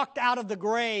He walked out of the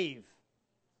grave.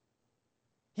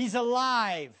 He's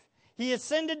alive. He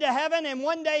ascended to heaven, and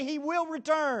one day He will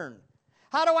return.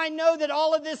 How do I know that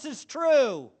all of this is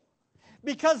true?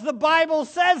 Because the Bible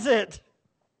says it.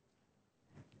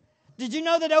 Did you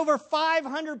know that over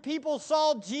 500 people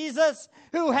saw Jesus,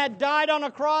 who had died on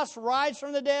a cross, rise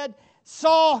from the dead,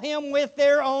 saw him with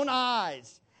their own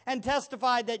eyes, and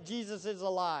testified that Jesus is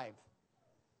alive?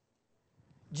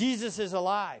 Jesus is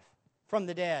alive from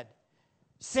the dead.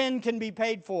 Sin can be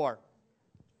paid for.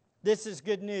 This is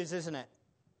good news, isn't it?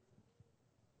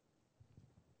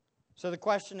 So the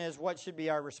question is, what should be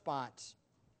our response?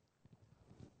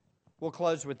 We'll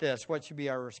close with this. What should be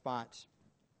our response?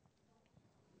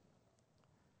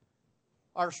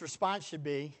 Our response should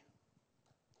be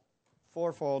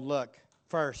fourfold. Look,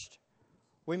 first,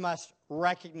 we must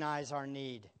recognize our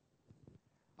need,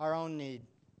 our own need.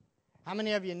 How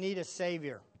many of you need a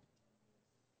Savior?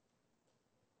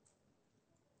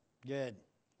 Good.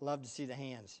 Love to see the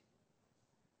hands.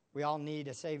 We all need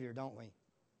a Savior, don't we?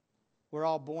 We're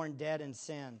all born dead in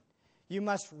sin. You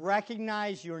must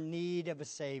recognize your need of a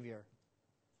Savior.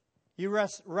 You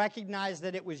recognize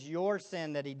that it was your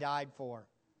sin that He died for.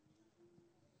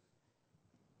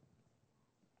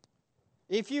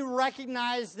 If you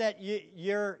recognize that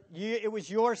it was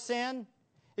your sin,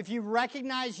 if you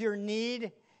recognize your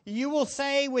need, you will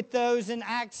say with those in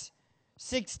Acts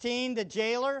 16, the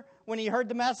jailer, when he heard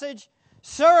the message,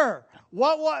 "Sir,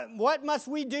 what must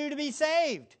we do to be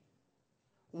saved?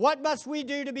 What must we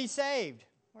do to be saved?"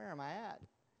 Where am I at?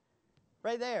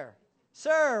 Right there.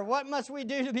 "Sir, what must we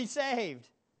do to be saved?"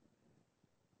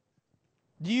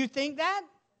 Do you think that?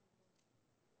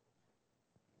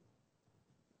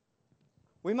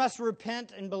 We must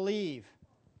repent and believe.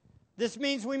 This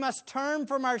means we must turn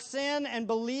from our sin and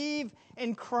believe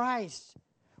in Christ.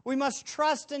 We must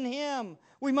trust in Him.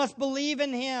 We must believe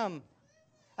in Him.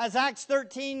 As Acts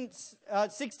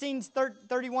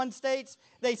 16:31 states,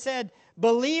 they said,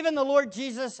 "Believe in the Lord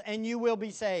Jesus and you will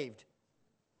be saved."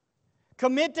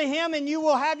 Commit to Him and you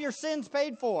will have your sins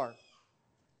paid for.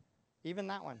 Even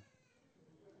that one.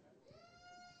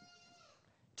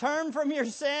 Turn from your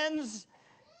sins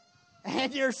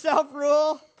and your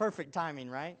self-rule. Perfect timing,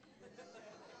 right?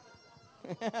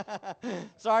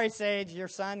 Sorry, Sage, your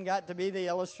son got to be the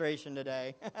illustration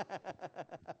today.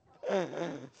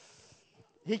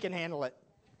 He can handle it.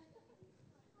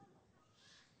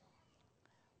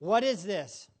 What is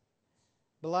this?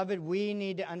 Beloved, we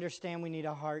need to understand we need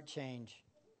a heart change.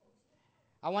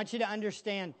 I want you to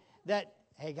understand that,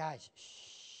 hey guys,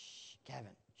 shh,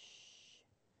 Kevin, shh.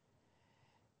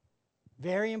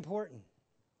 Very important.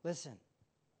 Listen,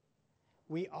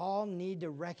 we all need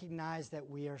to recognize that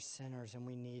we are sinners and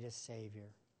we need a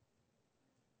Savior.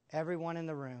 Everyone in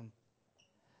the room.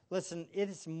 Listen, it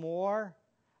is more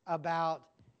about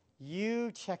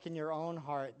you checking your own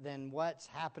heart than what's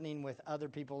happening with other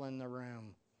people in the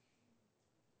room.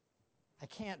 I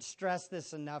can't stress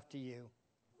this enough to you.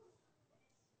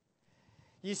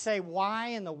 You say, why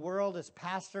in the world is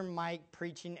Pastor Mike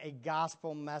preaching a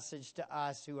gospel message to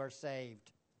us who are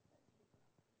saved?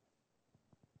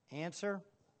 Answer,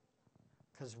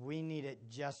 because we need it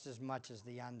just as much as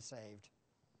the unsaved.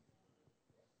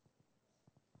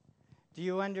 Do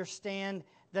you understand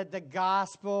that the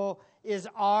gospel is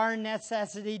our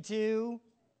necessity too?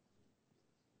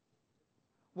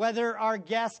 Whether our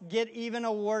guests get even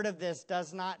a word of this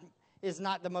is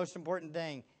not the most important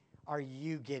thing. Are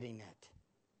you getting it?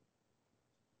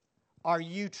 Are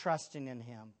you trusting in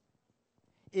Him?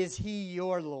 Is He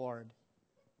your Lord?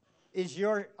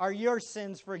 Are your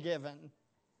sins forgiven?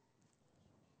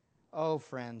 Oh,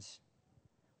 friends,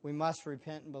 we must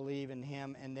repent and believe in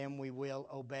Him, and then we will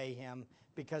obey Him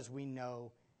because we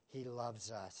know He loves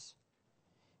us.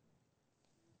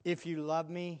 If you love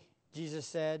me, Jesus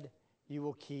said, you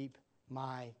will keep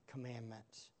my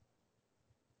commandments.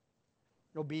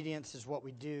 Obedience is what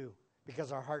we do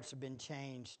because our hearts have been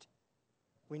changed.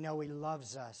 We know He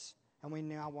loves us, and we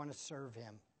now want to serve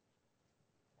Him.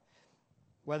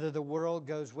 Whether the world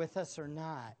goes with us or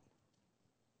not,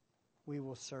 we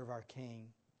will serve our King.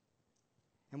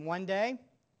 And one day,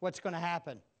 what's going to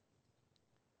happen?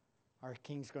 Our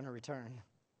King's going to return.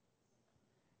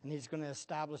 And He's going to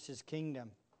establish His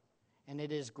kingdom. And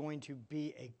it is going to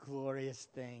be a glorious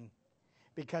thing.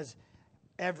 Because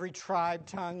every tribe,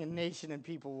 tongue, and nation and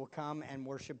people will come and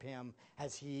worship Him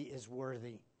as He is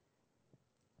worthy.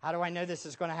 How do I know this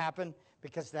is going to happen?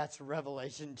 Because that's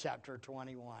Revelation chapter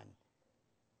 21.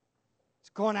 It's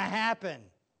going to happen.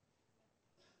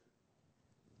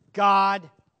 God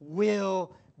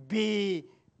will be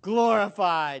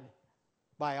glorified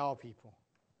by all people.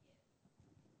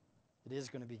 It is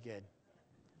going to be good.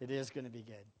 It is going to be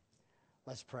good.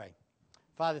 Let's pray.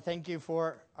 Father, thank you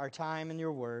for our time in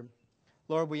your word.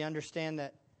 Lord, we understand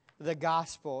that the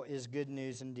gospel is good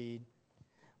news indeed.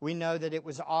 We know that it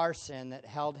was our sin that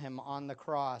held him on the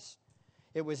cross.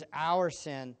 It was our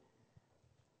sin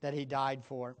that He died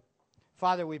for.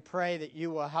 Father, we pray that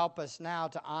You will help us now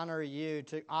to honor You,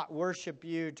 to worship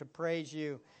You, to praise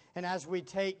You. And as we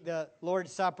take the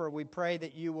Lord's Supper, we pray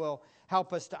that You will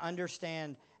help us to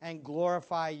understand and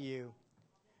glorify You.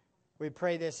 We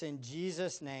pray this in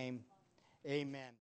Jesus' name. Amen.